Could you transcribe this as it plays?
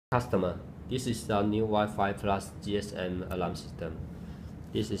Customer, this is our new Wi-Fi plus GSM alarm system.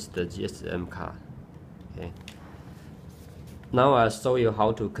 This is the GSM card. Okay. Now I'll show you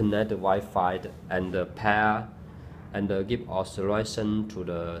how to connect the Wi-Fi and the pair and give authorization to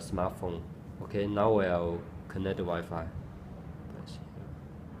the smartphone. Okay, now we'll connect the Wi-Fi.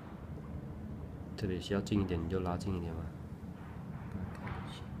 这里需要近一点，你就拉近一点嘛。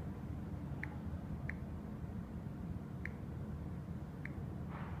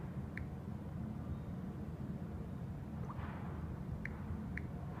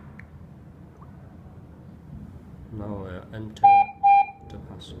Now I'll enter the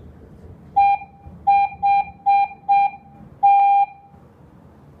password.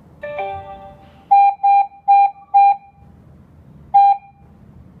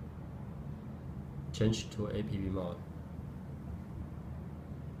 Change to APP mode.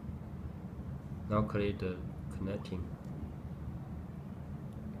 Now click the connecting.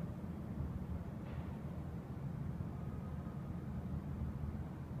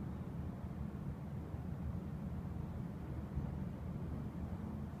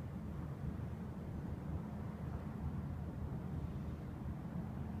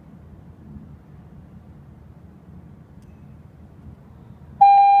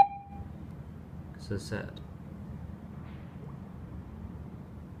 Set.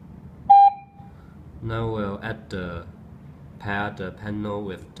 Now we'll add the panel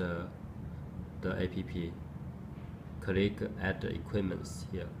with the app. Click add the equipments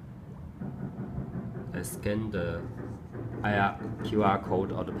here and scan the QR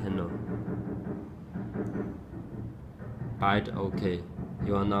code of the panel. Byte OK.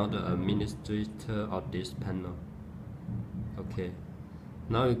 You are now the administrator of this panel. Okay.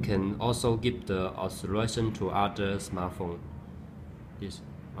 Now you can also give the authorization to other smartphone. This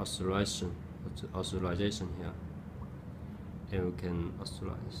authorization here. And you can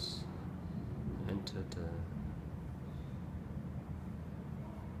authorize. Enter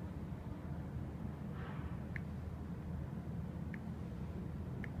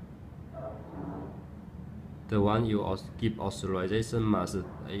the one you give authorization must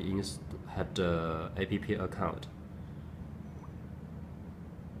have the app account.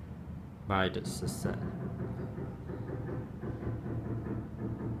 By the set.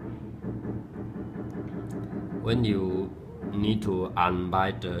 When you need to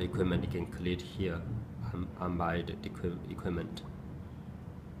unbind the equipment, you can click here, unbind the equipment.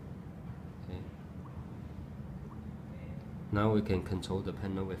 Okay. Now we can control the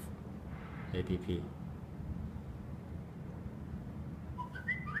panel with app.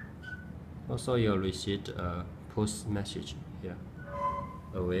 Also, you'll receive a push message here,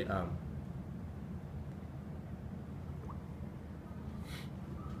 away arm.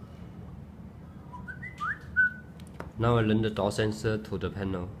 Now I link the door sensor to the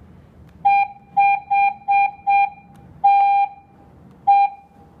panel.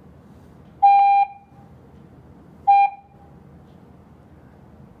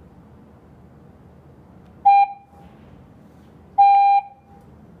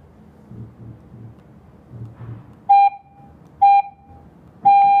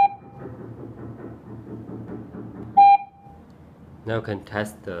 Now you can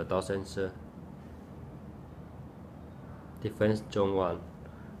test the door sensor. Defense zone 1.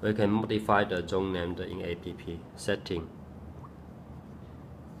 We can modify the zone named in app. Setting.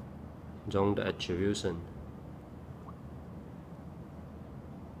 Zone attribution.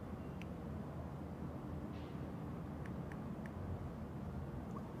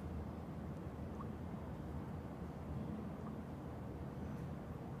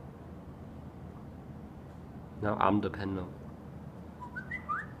 Now arm the panel.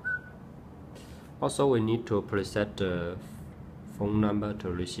 Also, we need to preset the phone number to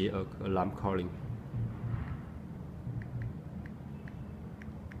receive alarm calling.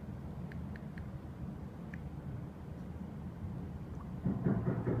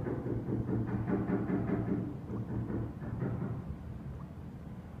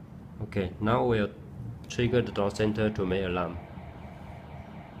 Okay, now we'll trigger the door center to make alarm.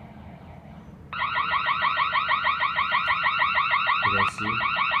 You can see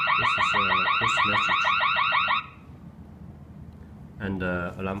this is a push message and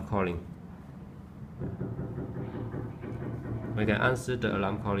alarm calling. We can answer the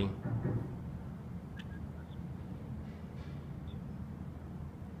alarm calling.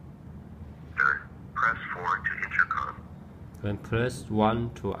 Press 4 to intercom. Then press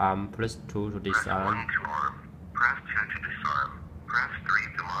 1 to arm, press 2 to disarm. Press 1 to arm. Press 2 to disarm. Press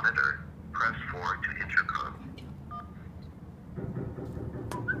 3 to monitor. Press 4 to intercom.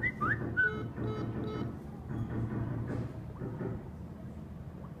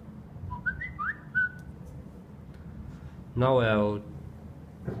 Now I'll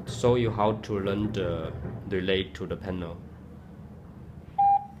show you how to run the relay to the panel.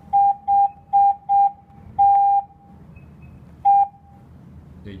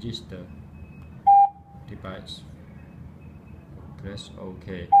 Register device. Press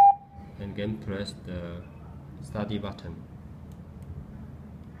OK, and then press the study button.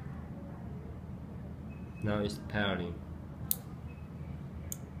 Now it's pairing.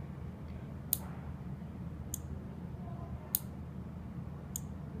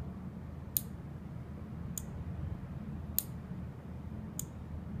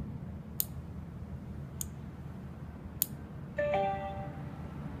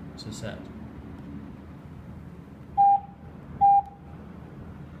 Set.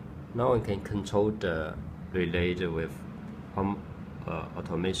 Now we can control the relay with home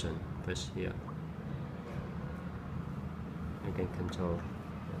automation. Press here. You can control.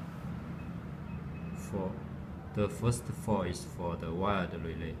 The first 4 is for the wired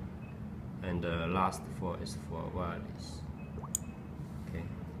relay, and the last 4 is for wireless. Okay.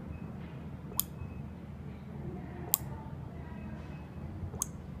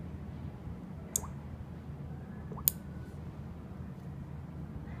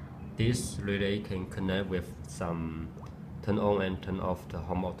 This relay can connect with some turn on and turn off the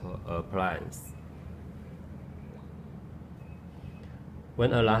home auto appliance.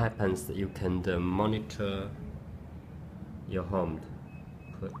 When alarm happens, you can monitor your home.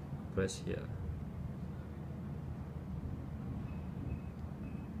 Press here.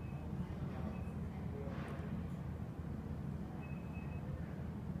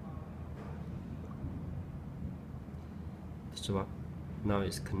 So now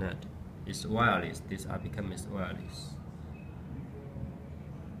it's connected. It's wireless. This become is wireless.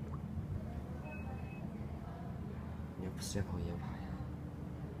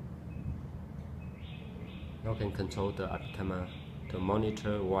 Now can control the camera to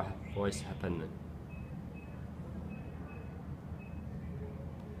monitor what is happening.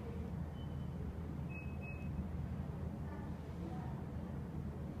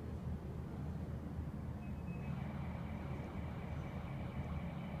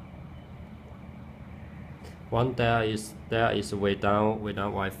 One there is without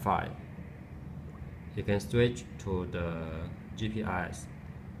Wi-Fi. You can switch to the GPRS.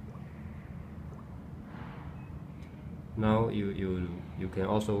 Now you can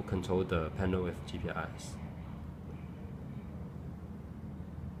also control the panel with GPRS.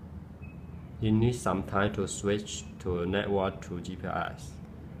 You need some time to switch to network to GPRS.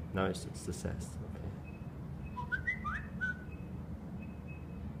 Now it's a success.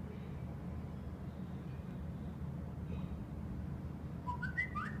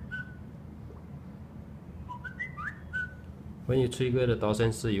 When you trigger the door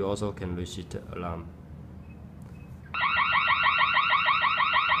sensor, you also can receive the alarm.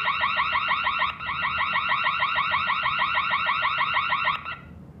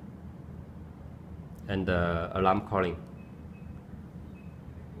 And the alarm calling.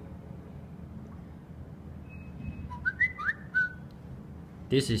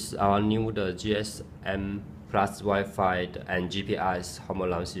 This is our new GSM plus Wi-Fi and GPS home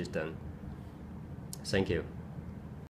alarm system. Thank you.